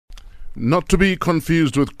Not to be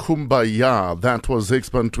confused with Kumbaya. That was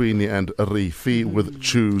Hexbantwini and Rifi with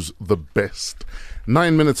Choose the Best.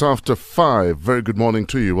 9 minutes after 5. Very good morning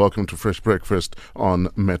to you. Welcome to Fresh Breakfast on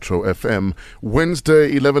Metro FM.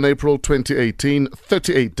 Wednesday, 11 April 2018.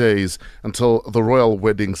 38 days until the royal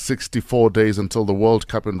wedding. 64 days until the World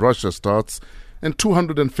Cup in Russia starts. And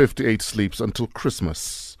 258 sleeps until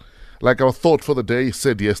Christmas. Like our thought for the day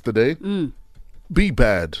said yesterday, be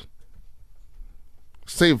bad.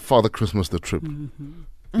 Save Father Christmas the trip.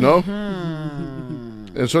 No?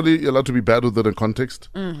 And surely you're allowed to be bad with it in context?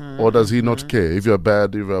 Or does he not care? If you're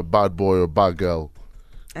bad, if you're a bad boy or bad girl?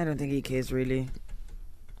 I don't think he cares really.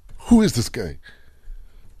 Who is this guy?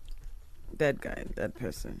 That guy, that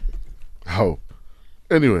person. How?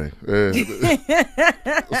 Anyway.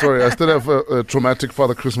 Sorry, I still have traumatic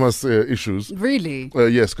Father Christmas issues. Really?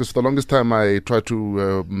 Yes, because for the longest time I tried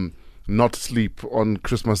to... not sleep on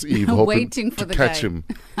Christmas Eve, hoping waiting for to the catch guy. him.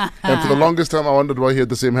 And for the longest time, I wondered why he had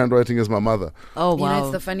the same handwriting as my mother. Oh, wow. You know,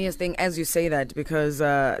 it's the funniest thing as you say that because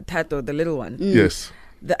Tato, the little one, Yes.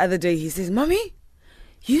 the other day he says, "Mommy,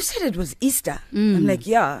 you said it was Easter." I'm like,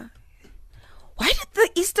 "Yeah." Why did the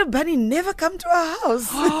Easter bunny never come to our house?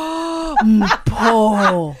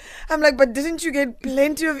 Oh. I'm like, "But didn't you get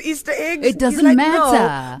plenty of Easter eggs?" It doesn't He's like, matter.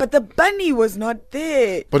 "No, but the bunny was not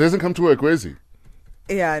there." But he hasn't come to work, where is he?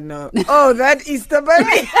 Yeah, no. Oh, that Easter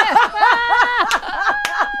bunny.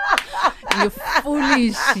 You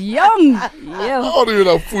foolish young. Yeah. How do you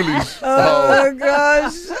know foolish? Oh,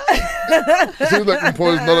 gosh. Seems like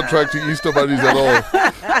Mpo is not attracting Easter bunnies at all.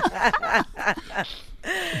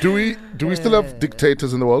 Do we still have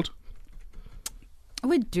dictators in the world?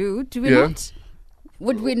 We do. Do we Yeah. not?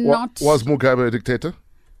 Would we not? Was Mugabe a dictator?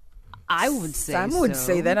 I would say Some would so.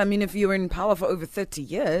 say that. I mean, if you were in power for over 30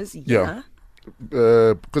 years, Yeah.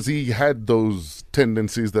 Because he had those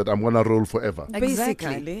tendencies that I'm going to rule forever.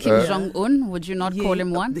 Exactly. Basically. Kim Jong-un, would you not call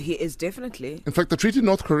him one? He is definitely. In fact, they treated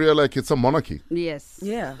North Korea like it's a monarchy. Yes.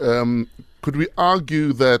 Yeah. Could we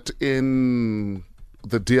argue that in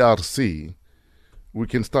the DRC, we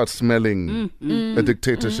can start smelling a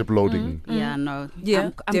dictatorship loading? Yeah, no.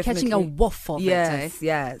 Yeah, I'm catching a definitely. whiff of Yes, it.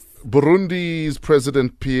 yes. Burundi's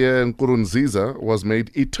President Pierre Nkurunziza was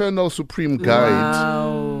made eternal supreme guide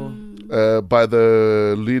Wow. by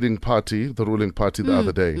the leading party, the ruling party, the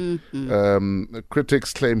other day.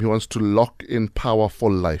 Critics claim he wants to lock in power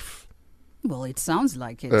for life. Well, it sounds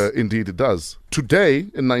like it. Indeed, it does. Today,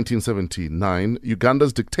 in 1979,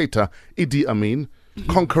 Uganda's dictator, Idi Amin,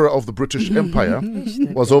 conqueror of the British Empire,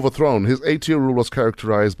 was overthrown. His 8-year rule was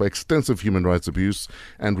characterized by extensive human rights abuse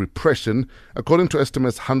and repression. According to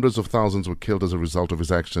estimates, hundreds of thousands were killed as a result of his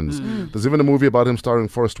actions. There's even a movie about him starring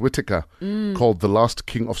Forrest Whitaker called The Last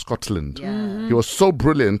King of Scotland. Yeah. He was so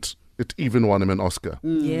brilliant, it even won him an Oscar.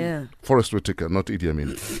 Yeah. Forrest Whitaker, not Idi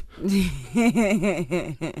Amin.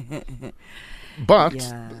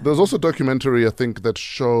 But there's also a documentary, I think, that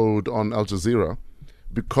showed on Al Jazeera,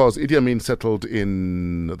 because Idi Amin settled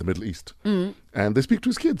in the Middle East. And they speak to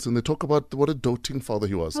his kids and they talk about what a doting father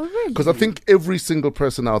he was. Oh, really? Because I think every single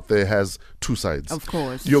person out there has two sides. Of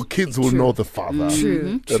course. Your kids will know the father.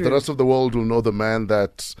 True. The rest of the world will know the man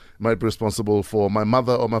that might be responsible for my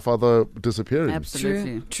mother or my father disappearing.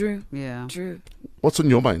 Absolutely. True. Yeah. True. What's on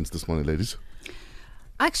your minds this morning, ladies?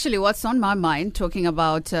 Actually, what's on my mind, talking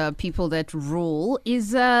about people that rule,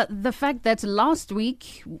 is the fact that last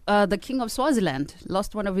week the King of Swaziland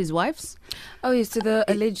lost one of his wives. Oh, yes, to the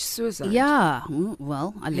alleged suicide. Yeah,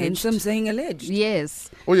 well, alleged. Hence I'm saying alleged.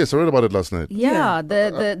 Yes. Oh, yes, I read about it last night. Yeah,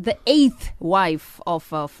 the eighth wife of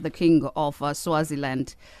the King of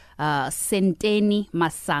Swaziland, Senteni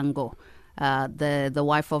Masango, the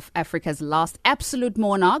wife of Africa's last absolute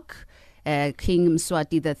monarch. King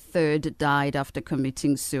Mswati III died after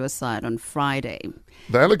committing suicide on Friday.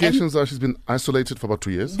 The allegations are she's been isolated for about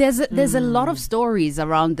 2 years. There's a lot of stories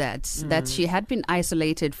around that she had been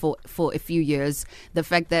isolated for a few years. The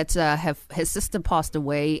fact that her sister passed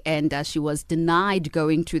away and she was denied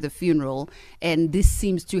going to the funeral, and this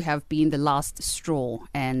seems to have been the last straw,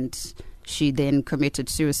 and she then committed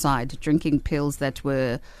suicide, drinking pills that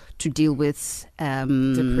were to deal with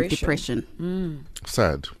depression.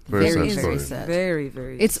 Sad. Very sad story. Very sad. Very,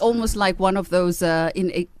 very It's sad. almost like one of those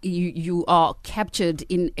you are captured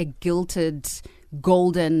in a gilded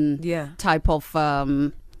golden type of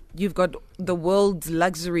You've got the world's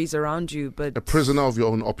luxuries around you, but A prisoner of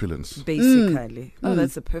your own opulence. basically. Oh,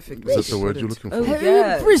 that's a perfect way Is that to the word put you're it. looking for? Oh,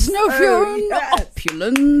 yes. prisoner of your Oh, own yes.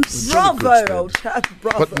 opulence. Bravo, old chap.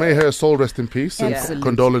 Bravo. But may her soul rest in peace and Absolutely.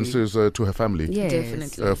 condolences to her family. Yes.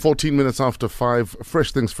 Definitely. 14 minutes after 5,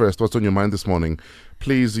 fresh things first. What's on your mind this morning?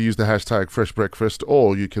 please use the hashtag Fresh Breakfast,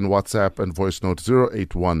 or you can WhatsApp and voice note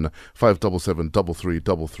 081 577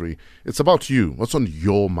 3333. It's about you. What's on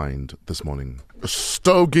your mind this morning?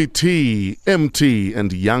 Stogie Tea, MT,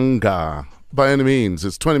 and Younger. By any means,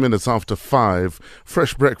 it's 20 minutes after 5.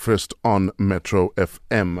 Fresh Breakfast on Metro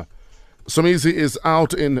FM. Somizi is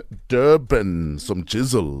out in Durban. Some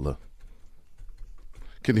jizzle.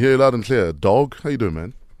 Can you hear you loud and clear? Dog, how you doing,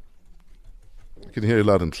 man? I can hear you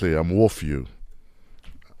loud and clear. I'm woof you.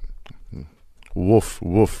 Woof,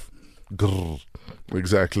 woof. Grrr.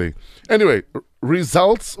 Exactly. Anyway,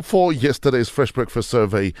 results for yesterday's Fresh Breakfast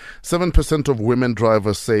survey. 7% of women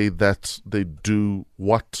drivers say that they do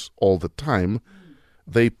what all the time?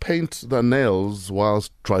 They paint their nails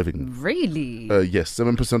whilst driving. Really? Yes,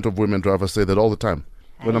 7% of women drivers say that all the time.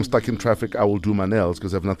 When I'm stuck in traffic, I will do my nails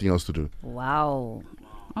because I have nothing else to do. Wow.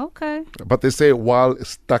 Okay. But they say while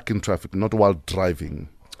stuck in traffic, not while driving.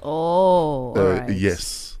 Oh, all right.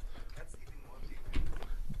 Yes.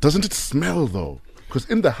 Doesn't it smell though? Because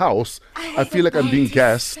in the house, I feel like I'm being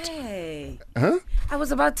gassed. Huh? I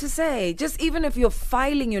was about to say, just even if you're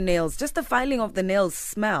filing your nails, just the filing of the nails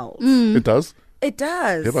smells. It does? It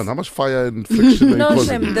does. Yeah, man, how much fire and friction are you No,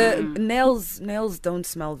 causing? Shem, the nails don't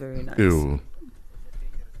smell very nice. Ew.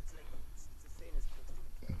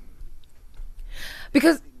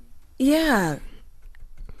 Because, yeah.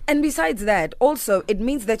 And besides that, also, it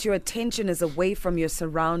means that your attention is away from your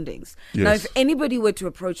surroundings. Yes. Now, if anybody were to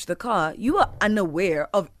approach the car, you are unaware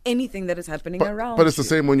of anything that is happening around But it's the you.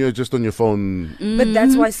 same when you're just on your phone. But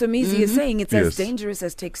that's why Somizi is saying it's Yes. as dangerous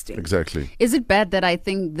as texting. Exactly. Is it bad that I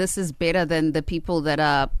think this is better than the people that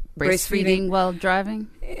are breastfeeding while driving?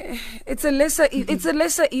 It's a lesser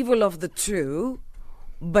evil of the two,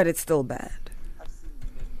 but it's still bad.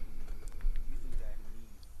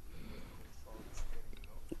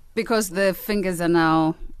 Because the fingers are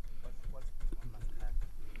now...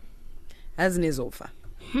 As an isofa.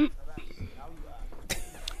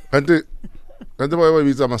 And the why we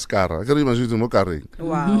use a mascara. I can't even use mascara.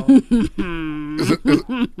 Wow.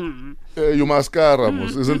 You mascara,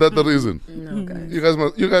 mos. Isn't that the reason? Okay.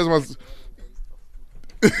 You guys must.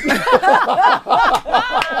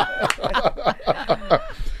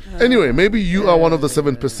 Anyway, maybe you are one of the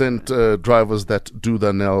 7% drivers that do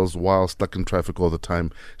their nails while stuck in traffic all the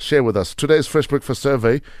time. Share with us. Today's Fresh Breakfast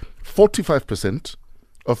survey, 45%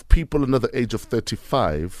 of people under the age of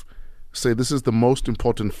 35 say this is the most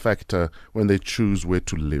important factor when they choose where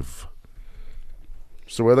to live.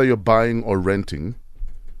 So whether you're buying or renting,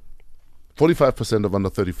 45% of under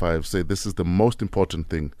 35 say this is the most important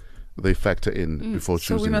thing they factor in before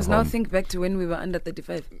choosing So we must a now home. think back to when we were under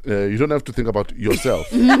 35. You don't have to think about yourself.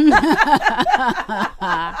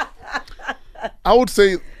 I would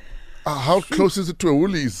say, how close is it to a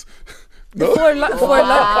Woolies? No? For a lot,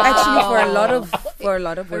 actually, for a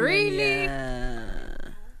lot of women. Really? Yeah.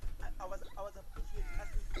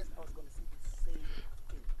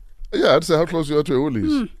 Yeah, I'd say how close you are to a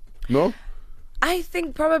Woolies. No? I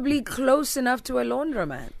think probably close enough to a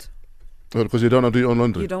laundromat. Because you don't want to do your own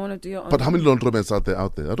laundry. You don't want to do your own. But how many laundromats are there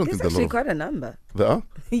out there? I don't There's think there are a actually lot quite a number. There are?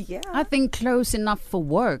 Yeah. I think close enough for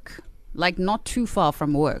work. Like not too far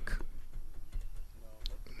from work.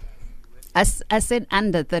 I said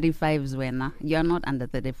under 35, Zwena. You're not under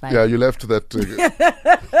 35. Yeah, you left that.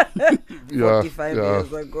 45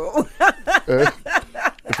 years ago. In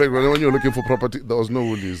fact, when you were looking for property, there was no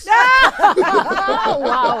Woolies. Oh,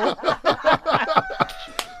 wow.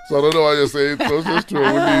 So I don't know why you're saying closest to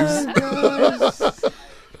a Woolies.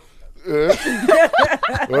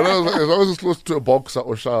 Well, as long as it's close to a Boxer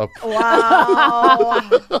or Sharp. Wow.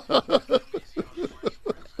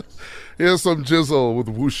 Here's some jizzle with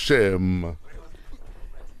Wooshem.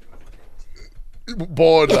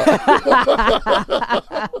 Border.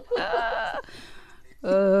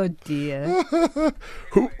 Oh, dear.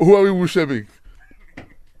 Who are we Woosheming?